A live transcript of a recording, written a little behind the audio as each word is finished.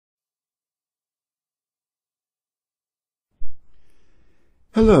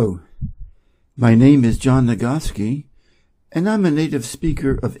Hello, my name is John Nagoski, and I'm a native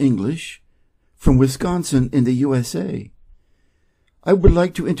speaker of English from Wisconsin in the USA. I would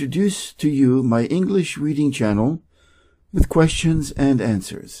like to introduce to you my English reading channel with questions and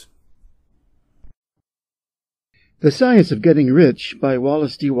answers. The Science of Getting Rich by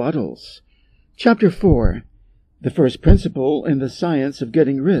Wallace D. Wattles. Chapter 4. The First Principle in the Science of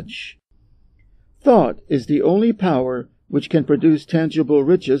Getting Rich. Thought is the only power which can produce tangible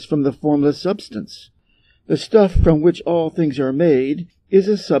riches from the formless substance. The stuff from which all things are made is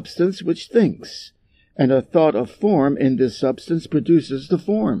a substance which thinks, and a thought of form in this substance produces the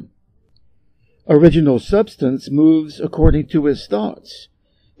form. Original substance moves according to its thoughts.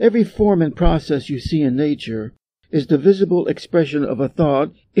 Every form and process you see in nature is the visible expression of a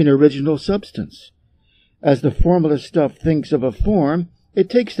thought in original substance. As the formless stuff thinks of a form, it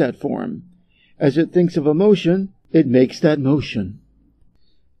takes that form. As it thinks of a motion, it makes that motion.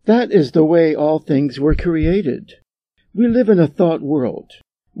 That is the way all things were created. We live in a thought world,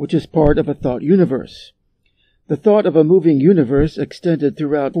 which is part of a thought universe. The thought of a moving universe extended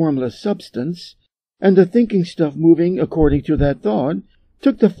throughout formless substance, and the thinking stuff moving according to that thought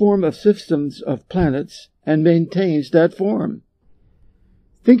took the form of systems of planets and maintains that form.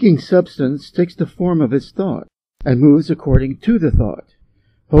 Thinking substance takes the form of its thought and moves according to the thought.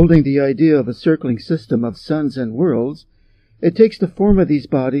 Holding the idea of a circling system of suns and worlds, it takes the form of these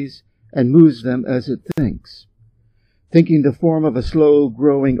bodies and moves them as it thinks. Thinking the form of a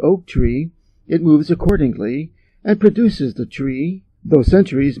slow-growing oak tree, it moves accordingly and produces the tree, though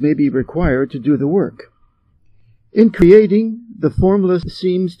centuries may be required to do the work. In creating, the formless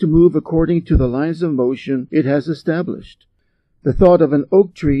seems to move according to the lines of motion it has established. The thought of an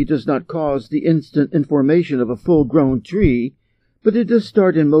oak tree does not cause the instant information of a full-grown tree, but it does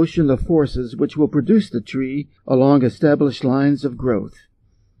start in motion the forces which will produce the tree along established lines of growth.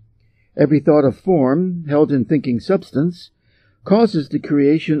 Every thought of form, held in thinking substance, causes the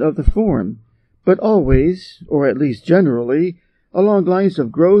creation of the form, but always, or at least generally, along lines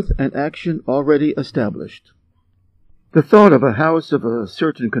of growth and action already established. The thought of a house of a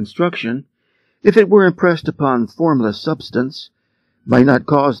certain construction, if it were impressed upon formless substance, might not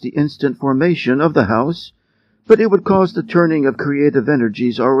cause the instant formation of the house, but it would cause the turning of creative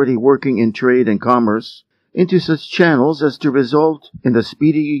energies already working in trade and commerce into such channels as to result in the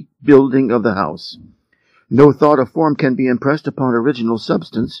speedy building of the house. No thought of form can be impressed upon original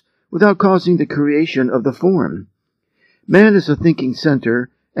substance without causing the creation of the form. Man is a thinking center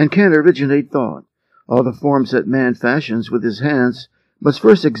and can originate thought. All the forms that man fashions with his hands must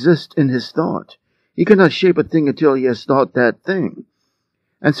first exist in his thought. He cannot shape a thing until he has thought that thing.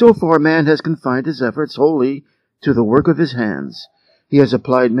 And so far man has confined his efforts wholly to the work of his hands. He has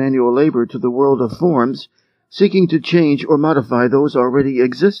applied manual labor to the world of forms, seeking to change or modify those already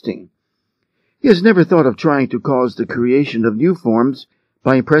existing. He has never thought of trying to cause the creation of new forms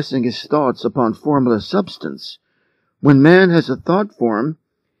by impressing his thoughts upon formless substance. When man has a thought form,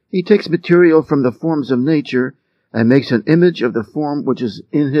 he takes material from the forms of nature and makes an image of the form which is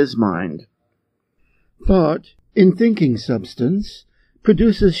in his mind. Thought, in thinking substance,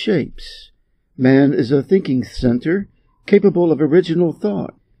 produces shapes. Man is a thinking center, capable of original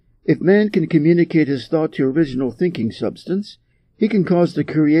thought. If man can communicate his thought to original thinking substance, he can cause the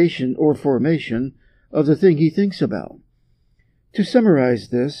creation or formation of the thing he thinks about. To summarize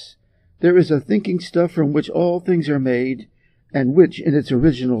this, there is a thinking stuff from which all things are made, and which, in its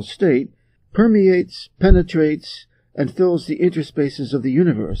original state, permeates, penetrates, and fills the interspaces of the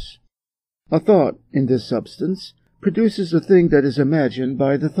universe. A thought, in this substance, produces the thing that is imagined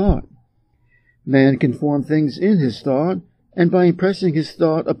by the thought. Man can form things in his thought, and by impressing his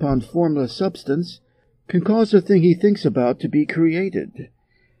thought upon formless substance, can cause the thing he thinks about to be created.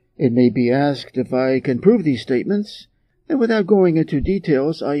 It may be asked if I can prove these statements, and without going into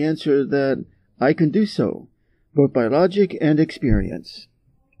details, I answer that I can do so, both by logic and experience.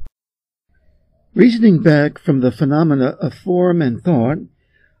 Reasoning back from the phenomena of form and thought,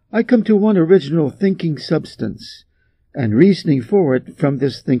 I come to one original thinking substance, and reasoning forward from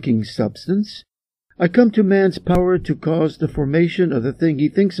this thinking substance, I come to man's power to cause the formation of the thing he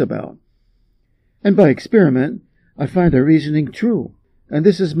thinks about. And by experiment, I find the reasoning true, and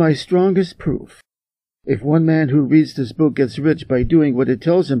this is my strongest proof. If one man who reads this book gets rich by doing what it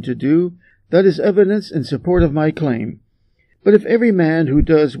tells him to do, that is evidence in support of my claim. But if every man who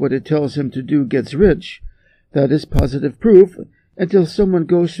does what it tells him to do gets rich, that is positive proof until someone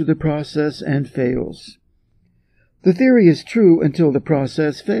goes through the process and fails. The theory is true until the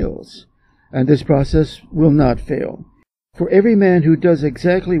process fails, and this process will not fail. For every man who does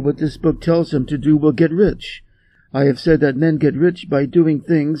exactly what this book tells him to do will get rich. I have said that men get rich by doing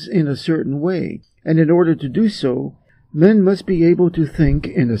things in a certain way, and in order to do so, men must be able to think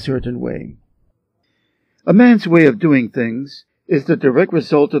in a certain way. A man's way of doing things is the direct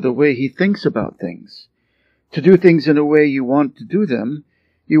result of the way he thinks about things. To do things in a way you want to do them,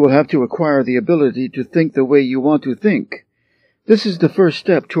 you will have to acquire the ability to think the way you want to think. This is the first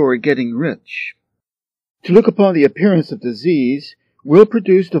step toward getting rich. To look upon the appearance of disease will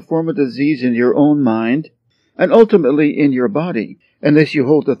produce the form of disease in your own mind, and ultimately in your body, unless you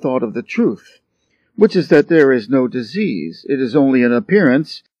hold the thought of the truth, which is that there is no disease, it is only an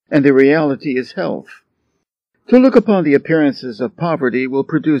appearance, and the reality is health. To look upon the appearances of poverty will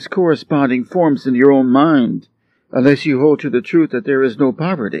produce corresponding forms in your own mind, unless you hold to the truth that there is no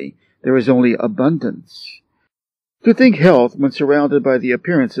poverty, there is only abundance. To think health when surrounded by the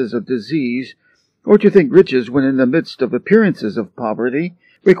appearances of disease, or to think riches when in the midst of appearances of poverty,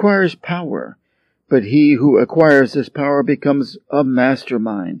 requires power, but he who acquires this power becomes a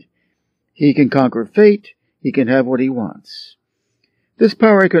mastermind. He can conquer fate, he can have what he wants. This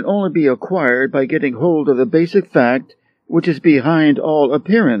power can only be acquired by getting hold of the basic fact which is behind all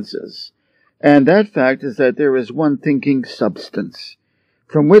appearances, and that fact is that there is one thinking substance,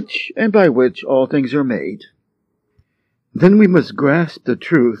 from which and by which all things are made. Then we must grasp the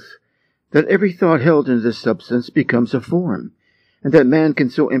truth that every thought held in this substance becomes a form, and that man can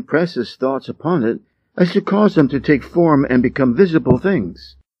so impress his thoughts upon it as to cause them to take form and become visible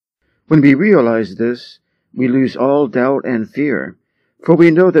things. When we realize this, we lose all doubt and fear, for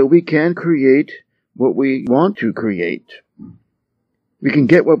we know that we can create what we want to create. We can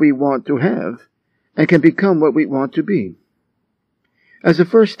get what we want to have, and can become what we want to be. As a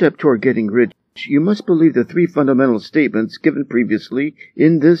first step toward getting rich, you must believe the three fundamental statements given previously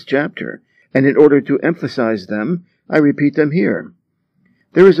in this chapter, and in order to emphasize them, I repeat them here.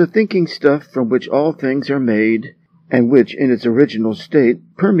 There is a thinking stuff from which all things are made, and which, in its original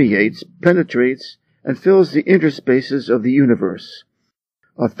state, permeates, penetrates, and fills the interspaces of the universe.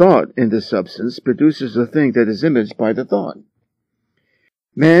 A thought in this substance produces a thing that is imaged by the thought.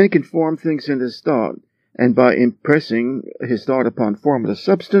 Man can form things in his thought, and by impressing his thought upon formless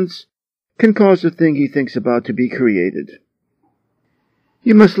substance, can cause the thing he thinks about to be created.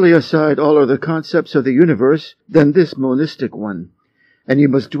 You must lay aside all other concepts of the universe than this monistic one, and you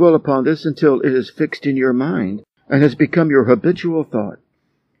must dwell upon this until it is fixed in your mind and has become your habitual thought.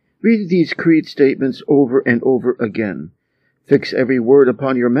 Read these creed statements over and over again. Fix every word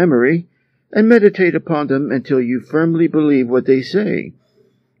upon your memory, and meditate upon them until you firmly believe what they say.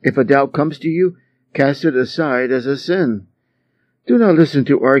 If a doubt comes to you, cast it aside as a sin. Do not listen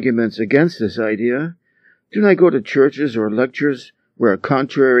to arguments against this idea. Do not go to churches or lectures where a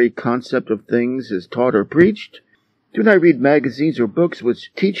contrary concept of things is taught or preached. Do not read magazines or books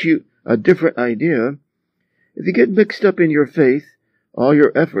which teach you a different idea. If you get mixed up in your faith, all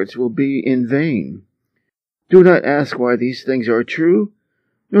your efforts will be in vain. Do not ask why these things are true,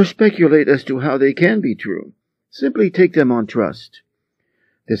 nor speculate as to how they can be true. Simply take them on trust.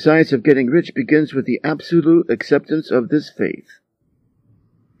 The science of getting rich begins with the absolute acceptance of this faith.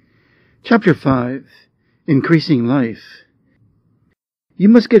 Chapter 5. Increasing Life. You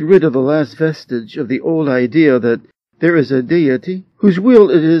must get rid of the last vestige of the old idea that there is a deity whose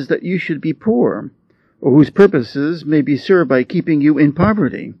will it is that you should be poor, or whose purposes may be served by keeping you in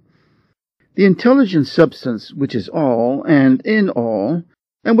poverty. The intelligent substance which is all and in all,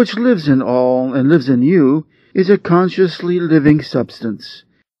 and which lives in all and lives in you, is a consciously living substance.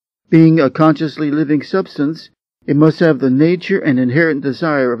 Being a consciously living substance, it must have the nature and inherent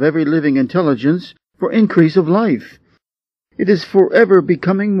desire of every living intelligence for increase of life. It is forever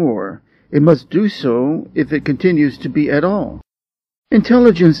becoming more. It must do so if it continues to be at all.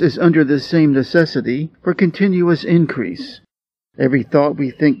 Intelligence is under this same necessity for continuous increase. Every thought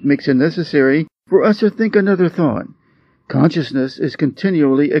we think makes it necessary for us to think another thought. Consciousness is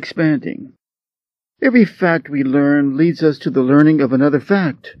continually expanding. Every fact we learn leads us to the learning of another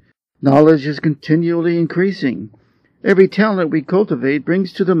fact. Knowledge is continually increasing. Every talent we cultivate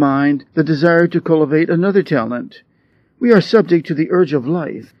brings to the mind the desire to cultivate another talent. We are subject to the urge of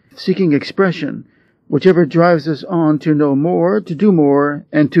life, seeking expression, whichever drives us on to know more, to do more,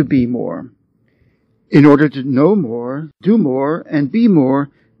 and to be more. In order to know more, do more, and be more,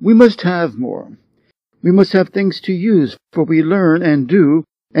 we must have more. We must have things to use, for we learn and do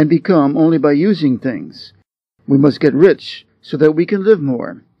and become only by using things. We must get rich so that we can live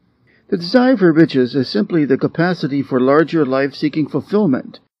more. The desire for riches is simply the capacity for larger life-seeking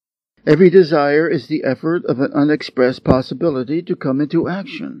fulfillment. Every desire is the effort of an unexpressed possibility to come into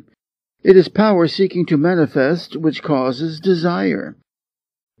action. It is power seeking to manifest which causes desire.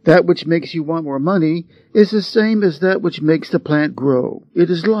 That which makes you want more money is the same as that which makes the plant grow. It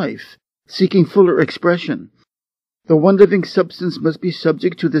is life, seeking fuller expression. The one living substance must be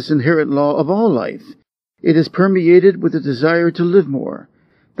subject to this inherent law of all life. It is permeated with the desire to live more.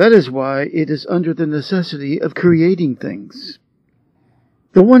 That is why it is under the necessity of creating things.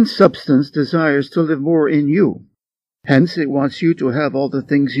 The one substance desires to live more in you. Hence, it wants you to have all the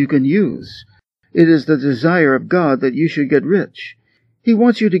things you can use. It is the desire of God that you should get rich. He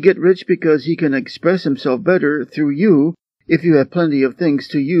wants you to get rich because He can express Himself better through you if you have plenty of things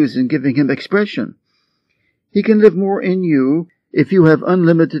to use in giving Him expression. He can live more in you if you have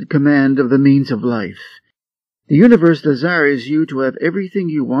unlimited command of the means of life. The universe desires you to have everything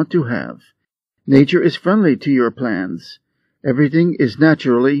you want to have. Nature is friendly to your plans. Everything is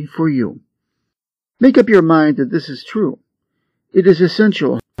naturally for you. Make up your mind that this is true. It is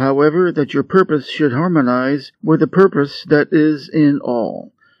essential, however, that your purpose should harmonize with the purpose that is in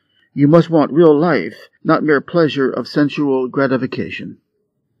all. You must want real life, not mere pleasure of sensual gratification.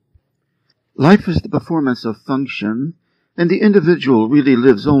 Life is the performance of function, and the individual really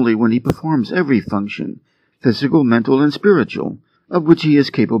lives only when he performs every function, physical, mental, and spiritual, of which he is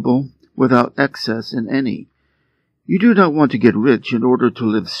capable, without excess in any. You do not want to get rich in order to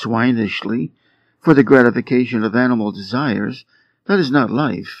live swinishly, for the gratification of animal desires. That is not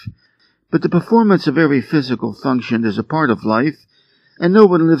life. But the performance of every physical function is a part of life, and no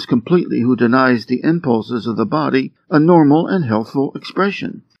one lives completely who denies the impulses of the body a normal and healthful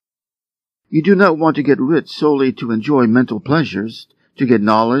expression. You do not want to get rich solely to enjoy mental pleasures, to get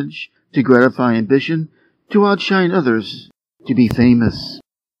knowledge, to gratify ambition, to outshine others, to be famous.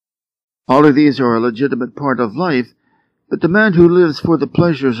 All of these are a legitimate part of life, but the man who lives for the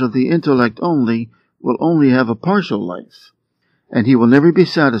pleasures of the intellect only will only have a partial life, and he will never be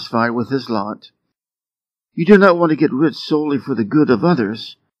satisfied with his lot. You do not want to get rich solely for the good of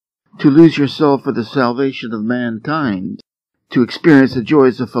others, to lose yourself for the salvation of mankind, to experience the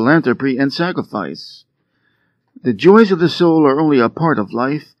joys of philanthropy and sacrifice. The joys of the soul are only a part of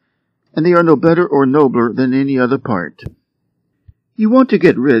life, and they are no better or nobler than any other part. You want to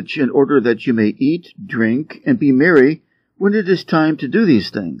get rich in order that you may eat, drink, and be merry when it is time to do these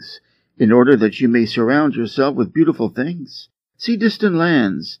things, in order that you may surround yourself with beautiful things, see distant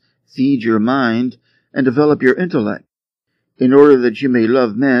lands, feed your mind, and develop your intellect, in order that you may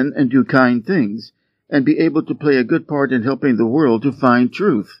love men and do kind things, and be able to play a good part in helping the world to find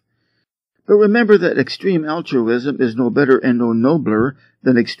truth. But remember that extreme altruism is no better and no nobler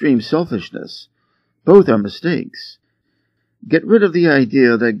than extreme selfishness. Both are mistakes. Get rid of the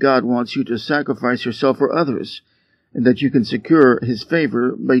idea that God wants you to sacrifice yourself for others, and that you can secure His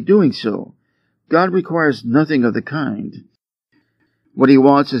favor by doing so. God requires nothing of the kind. What He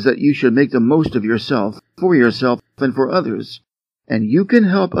wants is that you should make the most of yourself, for yourself, and for others, and you can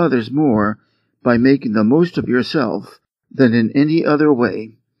help others more by making the most of yourself than in any other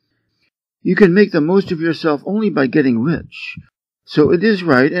way. You can make the most of yourself only by getting rich, so it is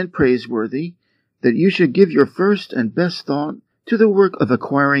right and praiseworthy that you should give your first and best thought to the work of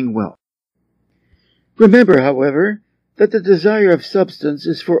acquiring wealth. Remember, however, that the desire of substance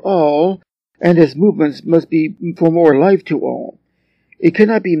is for all, and its movements must be for more life to all. It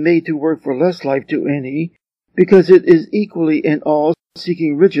cannot be made to work for less life to any, because it is equally in all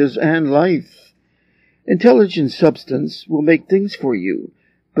seeking riches and life. Intelligent substance will make things for you,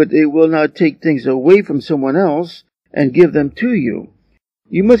 but it will not take things away from someone else and give them to you.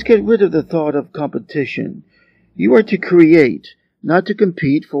 You must get rid of the thought of competition. You are to create, not to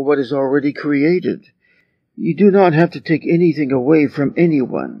compete for what is already created. You do not have to take anything away from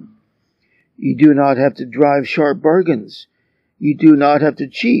anyone. You do not have to drive sharp bargains. You do not have to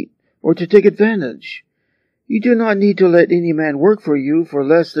cheat or to take advantage. You do not need to let any man work for you for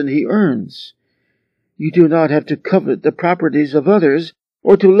less than he earns. You do not have to covet the properties of others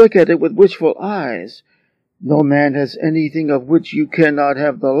or to look at it with wishful eyes. No man has anything of which you cannot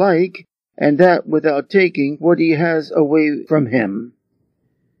have the like, and that without taking what he has away from him.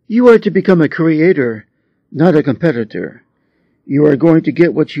 You are to become a creator, not a competitor. You are going to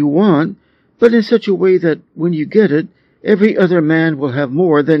get what you want, but in such a way that when you get it, every other man will have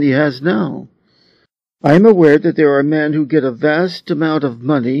more than he has now. I am aware that there are men who get a vast amount of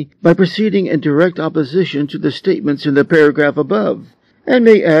money by proceeding in direct opposition to the statements in the paragraph above, and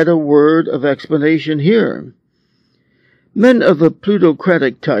may add a word of explanation here. Men of the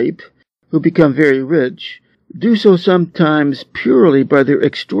plutocratic type, who become very rich, do so sometimes purely by their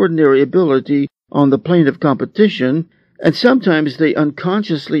extraordinary ability on the plane of competition, and sometimes they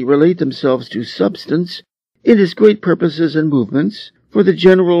unconsciously relate themselves to substance in its great purposes and movements for the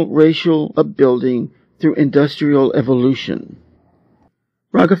general racial upbuilding through industrial evolution.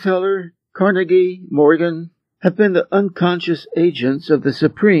 Rockefeller, Carnegie, Morgan have been the unconscious agents of the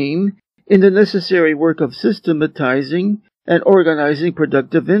Supreme in the necessary work of systematizing and organizing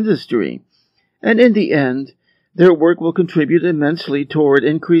productive industry, and in the end, their work will contribute immensely toward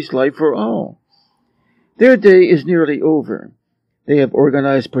increased life for all. Their day is nearly over. They have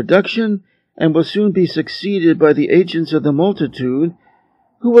organized production and will soon be succeeded by the agents of the multitude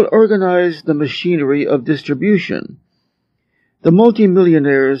who will organize the machinery of distribution. The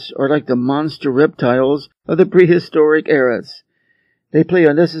multimillionaires are like the monster reptiles of the prehistoric eras. They play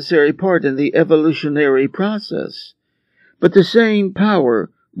a necessary part in the evolutionary process, but the same power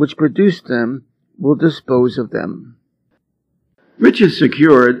which produced them will dispose of them. Riches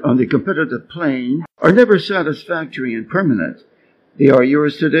secured on the competitive plane are never satisfactory and permanent. They are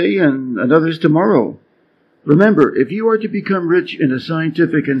yours today and another's tomorrow. Remember, if you are to become rich in a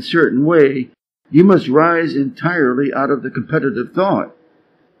scientific and certain way, you must rise entirely out of the competitive thought.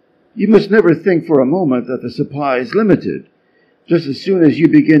 You must never think for a moment that the supply is limited. Just as soon as you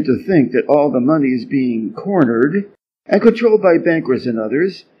begin to think that all the money is being cornered and controlled by bankers and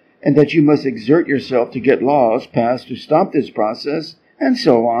others, and that you must exert yourself to get laws passed to stop this process, and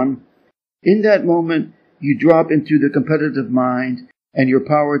so on, in that moment you drop into the competitive mind, and your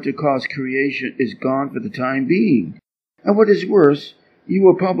power to cause creation is gone for the time being. And what is worse, you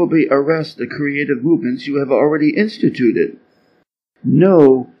will probably arrest the creative movements you have already instituted.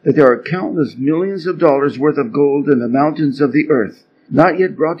 Know that there are countless millions of dollars worth of gold in the mountains of the earth, not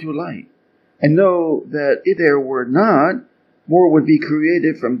yet brought to light. And know that if there were not, more would be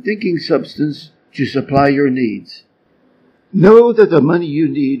created from thinking substance to supply your needs. Know that the money you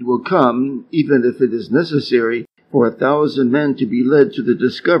need will come, even if it is necessary for 1,000 men to be led to the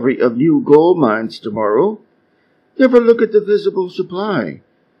discovery of new gold mines tomorrow. Never look at the visible supply.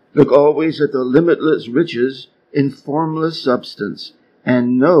 Look always at the limitless riches in formless substance,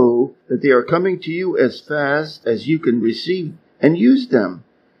 and know that they are coming to you as fast as you can receive and use them.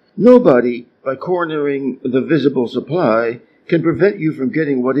 Nobody, by cornering the visible supply, can prevent you from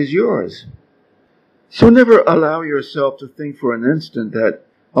getting what is yours. So never allow yourself to think for an instant that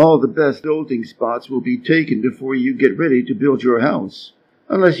all the best building spots will be taken before you get ready to build your house,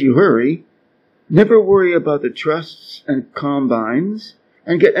 unless you hurry. Never worry about the trusts and combines,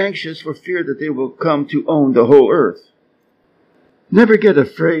 and get anxious for fear that they will come to own the whole earth. Never get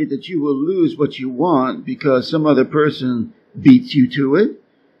afraid that you will lose what you want because some other person beats you to it.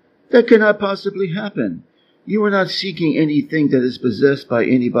 That cannot possibly happen. You are not seeking anything that is possessed by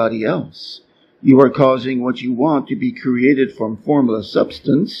anybody else. You are causing what you want to be created from formless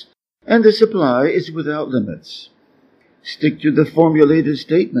substance, and the supply is without limits. Stick to the formulated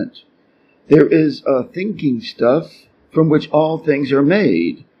statement. There is a thinking stuff from which all things are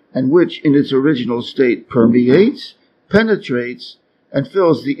made, and which in its original state permeates, penetrates, and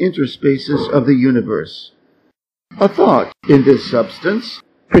fills the interspaces of the universe. A thought in this substance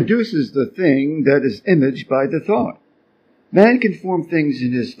produces the thing that is imaged by the thought. Man can form things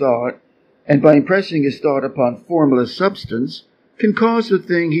in his thought, and by impressing his thought upon formless substance, can cause the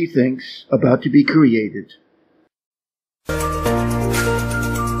thing he thinks about to be created.